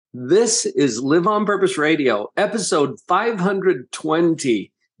This is Live on Purpose Radio, episode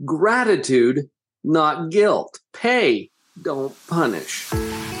 520, Gratitude, Not Guilt. Pay, don't punish.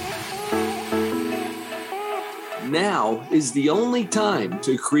 Now is the only time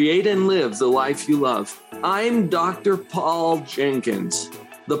to create and live the life you love. I'm Dr. Paul Jenkins,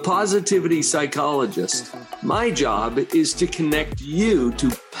 the positivity psychologist. My job is to connect you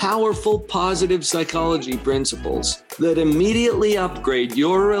to powerful positive psychology principles that immediately upgrade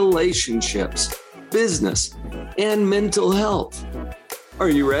your relationships, business, and mental health. Are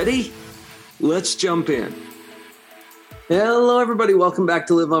you ready? Let's jump in. Hello, everybody. Welcome back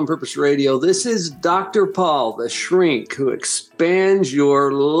to Live on Purpose Radio. This is Dr. Paul, the shrink who expands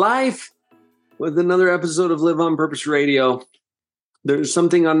your life with another episode of Live on Purpose Radio. There's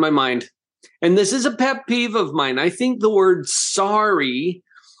something on my mind. And this is a pet peeve of mine. I think the word sorry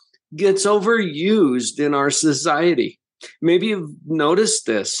gets overused in our society. Maybe you've noticed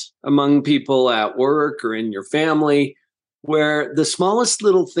this among people at work or in your family, where the smallest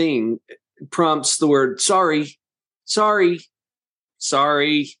little thing prompts the word sorry, sorry,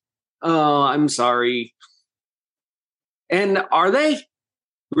 sorry, oh, I'm sorry. And are they?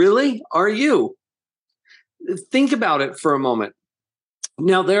 Really? Are you? Think about it for a moment.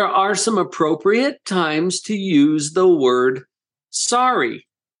 Now, there are some appropriate times to use the word sorry.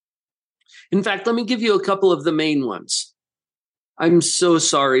 In fact, let me give you a couple of the main ones. I'm so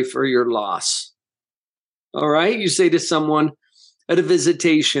sorry for your loss. All right? You say to someone at a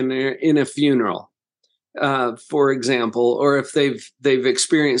visitation in a funeral, for example, or if they've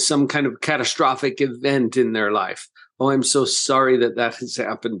experienced some kind of catastrophic event in their life. Oh, I'm so sorry that has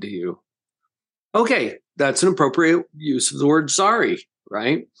happened to you. Okay, that's an appropriate use of the word sorry.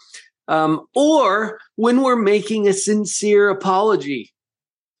 Right? Or when we're making a sincere apology.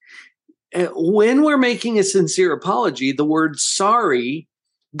 When we're making a sincere apology, the word sorry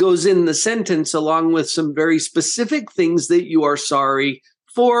goes in the sentence along with some very specific things that you are sorry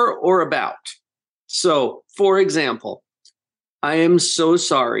for or about. So, for example, I am so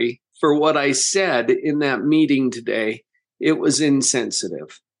sorry for what I said in that meeting today. It was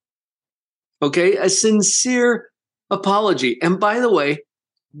insensitive. Okay, a sincere apology. And by the way,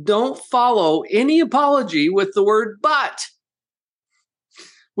 don't follow any apology with the word but.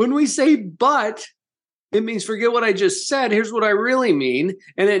 When we say but, it means forget what I just said. Here's what I really mean.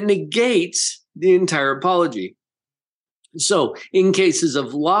 And it negates the entire apology. So in cases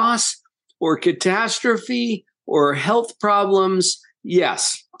of loss or catastrophe or health problems,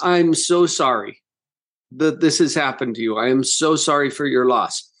 yes, I'm so sorry that this has happened to you. I am so sorry for your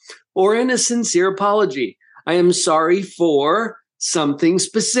loss. Or in a sincere apology, I am sorry for something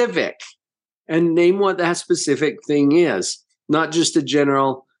specific, and name what that specific thing is, not just a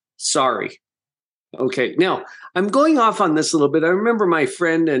general sorry. Okay, now I'm going off on this a little bit. I remember my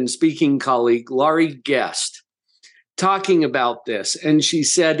friend and speaking colleague, Laurie Guest, talking about this, and she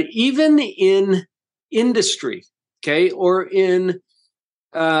said, even in industry, okay, or in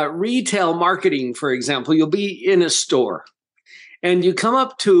retail marketing, for example, you'll be in a store, and you come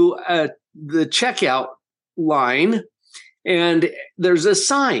up to the checkout line, and there's a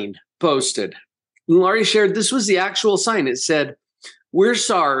sign posted. And Laurie shared this was the actual sign. It said, "We're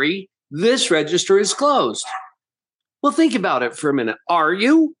sorry, this register is closed." Well, think about it for a minute. Are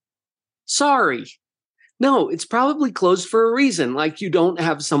you sorry? No, it's probably closed for a reason, like you don't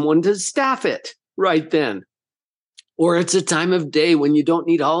have someone to staff it right then. Or it's a time of day when you don't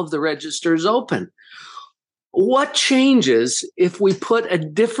need all of the registers open. What changes if we put a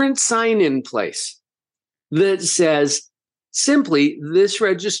different sign in place that says, simply, this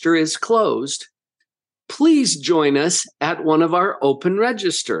register is closed. Please join us at one of our open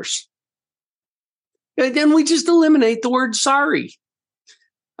registers. And then we just eliminate the word sorry.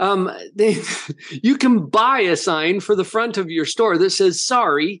 You can buy a sign for the front of your store that says,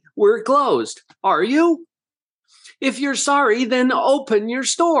 "Sorry, we're closed." Are you? If you're sorry, then open your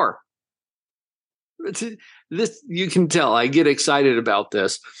store. This, you can tell I get excited about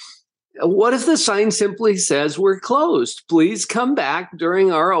this. What if the sign simply says, "We're closed. Please come back during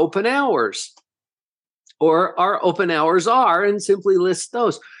our open hours." Or our open hours are, and simply list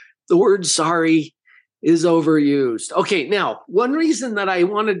those. The word sorry is overused. Okay, now, one reason that I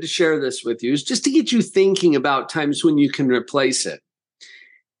wanted to share this with you is just to get you thinking about times when you can replace it.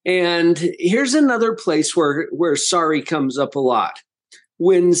 And here's another place where sorry comes up a lot.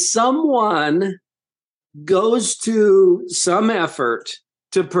 When someone goes to some effort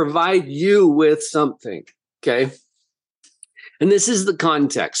to provide you with something, okay? And this is the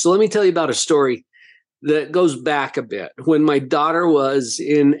context. So let me tell you about a story that goes back a bit. When my daughter was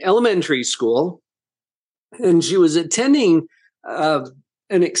in elementary school, and she was attending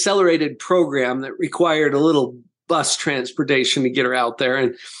an accelerated program that required a little bus transportation to get her out there.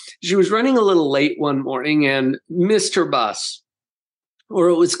 And she was running a little late one morning and missed her bus, or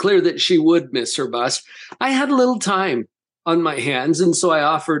it was clear that she would miss her bus. I had a little time on my hands, and so I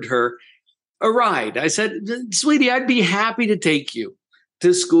offered her a ride. I said, sweetie, I'd be happy to take you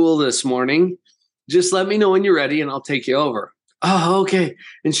to school this morning. Just let me know when you're ready and I'll take you over. Oh, okay.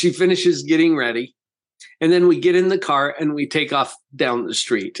 And she finishes getting ready. And then we get in the car and we take off down the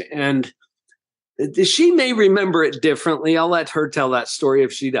street. And she may remember it differently. I'll let her tell that story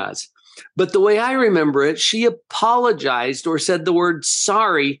if she does. But the way I remember it, she apologized or said the word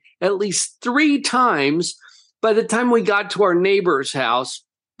sorry at least 3 times by the time we got to our neighbor's house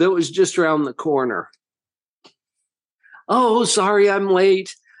that was just around the corner. Oh, sorry, I'm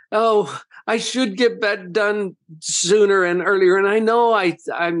late. Oh, I should get that done sooner and earlier. And I know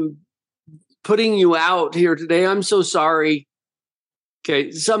I'm putting you out here today. I'm so sorry.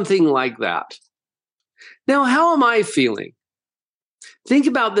 Okay, something like that. Now, how am I feeling? Think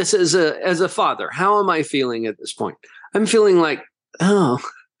about this as a father. How am I feeling at this point? I'm feeling like, oh,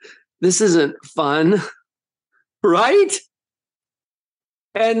 this isn't fun, right?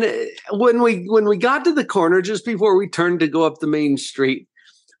 And when we got to the corner, just before we turned to go up the main street,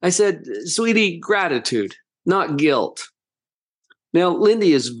 I said, sweetie, gratitude, not guilt. Now,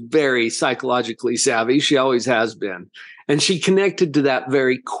 Lindy is very psychologically savvy. She always has been. And she connected to that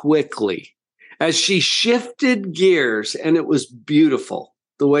very quickly as she shifted gears. And it was beautiful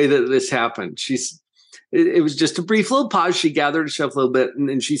the way that this happened. It was just a brief little pause. She gathered herself a little bit. And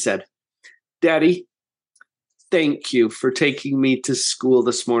then she said, Daddy, thank you for taking me to school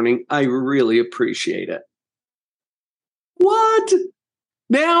this morning. I really appreciate it. What?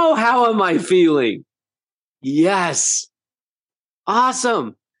 Now, how am I feeling? Yes.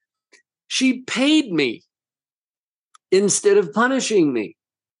 Awesome. She paid me instead of punishing me.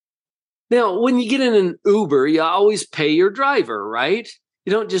 Now, when you get in an Uber, you always pay your driver, right?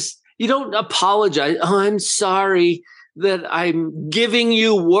 You don't apologize. Oh, I'm sorry that I'm giving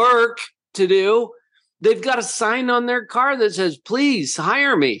you work to do. They've got a sign on their car that says, please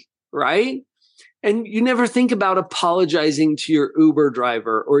hire me, right? And you never think about apologizing to your Uber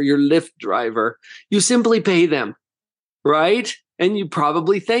driver or your Lyft driver. You simply pay them, right? And you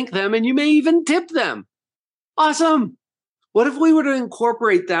probably thank them and you may even tip them. Awesome. What if we were to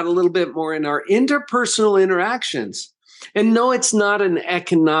incorporate that a little bit more in our interpersonal interactions? And no, it's not an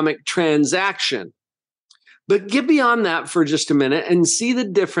economic transaction. But get beyond that for just a minute and see the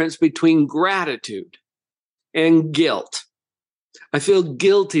difference between gratitude and guilt. I feel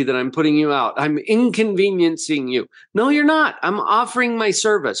guilty that I'm putting you out. I'm inconveniencing you. No, you're not. I'm offering my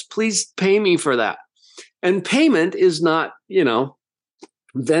service. Please pay me for that. And payment is not,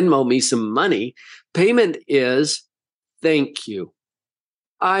 Venmo me some money. Payment is thank you.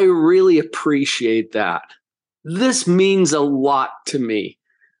 I really appreciate that. This means a lot to me.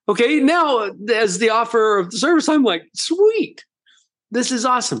 Okay, now as the offer of the service, I'm like, sweet. This is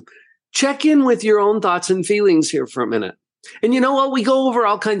awesome. Check in with your own thoughts and feelings here for a minute. And you know what? We go over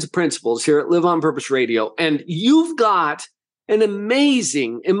all kinds of principles here at Live on Purpose Radio, and you've got an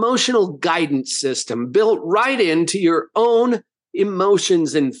amazing emotional guidance system built right into your own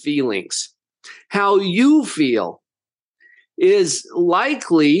emotions and feelings. How you feel is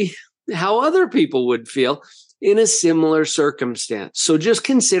likely how other people would feel in a similar circumstance. So just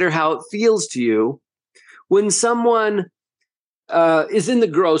consider how it feels to you when someone is in the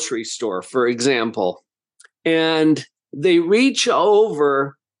grocery store, for example, and they reach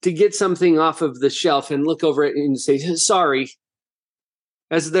over to get something off of the shelf and look over it and say, sorry,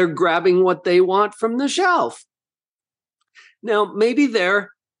 as they're grabbing what they want from the shelf. Now, maybe they're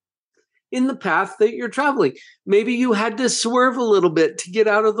in the path that you're traveling. Maybe you had to swerve a little bit to get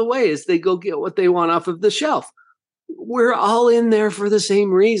out of the way as they go get what they want off of the shelf. We're all in there for the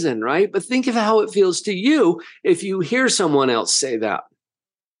same reason, right? But think of how it feels to you if you hear someone else say that.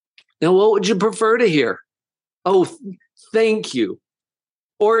 Now, what would you prefer to hear? Oh, thank you.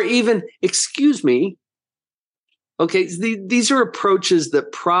 Or even, excuse me. Okay, these are approaches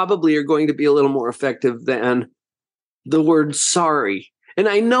that probably are going to be a little more effective than the word sorry. And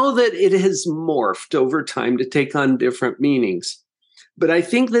I know that it has morphed over time to take on different meanings. But I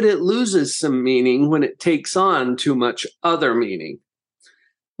think that it loses some meaning when it takes on too much other meaning.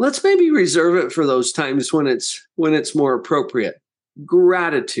 Let's maybe reserve it for those times when it's more appropriate.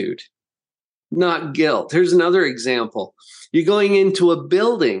 Gratitude, not guilt. Here's another example. You're going into a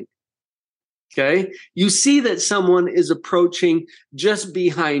building, okay? You see that someone is approaching just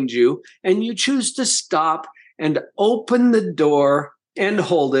behind you, and you choose to stop and open the door and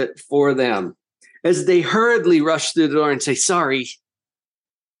hold it for them as they hurriedly rush through the door and say, sorry.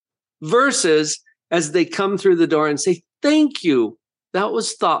 versus as they come through the door and say, thank you. That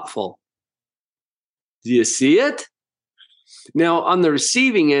was thoughtful. Do you see it? Now, on the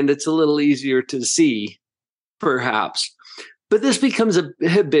receiving end, it's a little easier to see, perhaps. But this becomes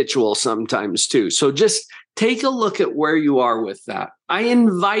habitual sometimes too. So just take a look at where you are with that. I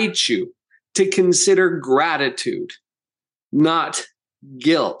invite you to consider gratitude, not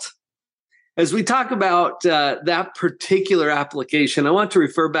guilt. As we talk about that particular application, I want to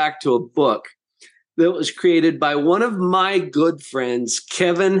refer back to a book that was created by one of my good friends,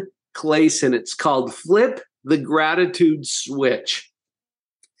 Kevin Clayson. It's called Flip the Gratitude Switch.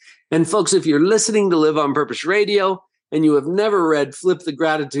 And folks, if you're listening to Live on Purpose Radio and you have never read Flip the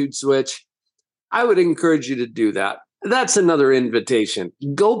Gratitude Switch, I would encourage you to do that. That's another invitation.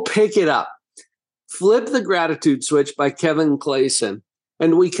 Go pick it up. Flip the Gratitude Switch by Kevin Clayson.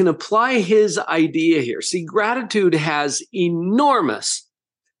 And we can apply his idea here. See, gratitude has enormous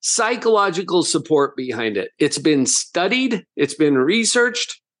psychological support behind it. It's been studied. It's been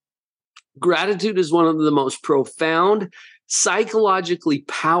researched. Gratitude is one of the most profound, psychologically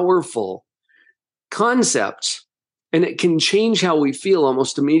powerful concepts, and it can change how we feel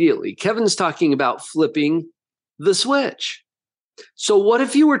almost immediately. Kevin's talking about flipping the switch. So what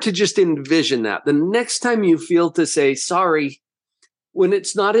if you were to just envision that the next time you feel to say sorry, when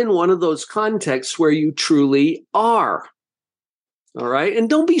it's not in one of those contexts where you truly are? All right. And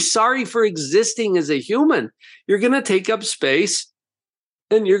don't be sorry for existing as a human. You're going to take up space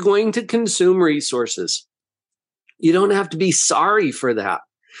and you're going to consume resources. You don't have to be sorry for that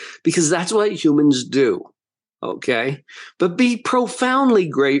because that's what humans do. Okay. But be profoundly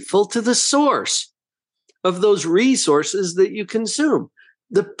grateful to the source of those resources that you consume,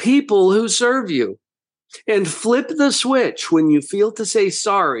 the people who serve you. And flip the switch when you feel to say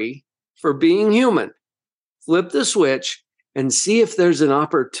sorry for being human. Flip the switch and see if there's an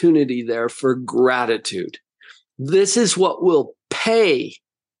opportunity there for gratitude. This is what will pay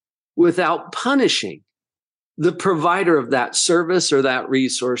without punishing the provider of that service or that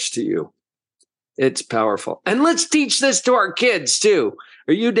resource to you. It's powerful. And let's teach this to our kids too.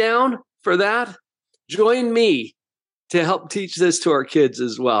 Are you down for that? Join me to help teach this to our kids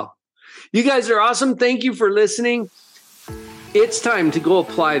as well. You guys are awesome. Thank you for listening. It's time to go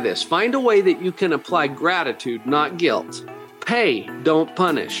apply this. Find a way that you can apply gratitude, not guilt. Pay, don't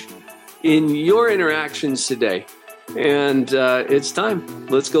punish in your interactions today. And it's time.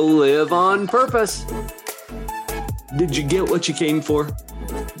 Let's go live on purpose. Did you get what you came for?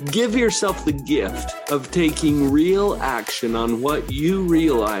 Give yourself the gift of taking real action on what you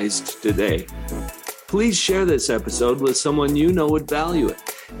realized today. Please share this episode with someone you know would value it.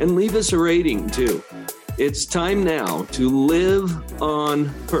 And leave us a rating too. It's time now to live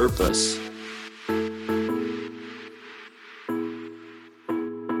on purpose.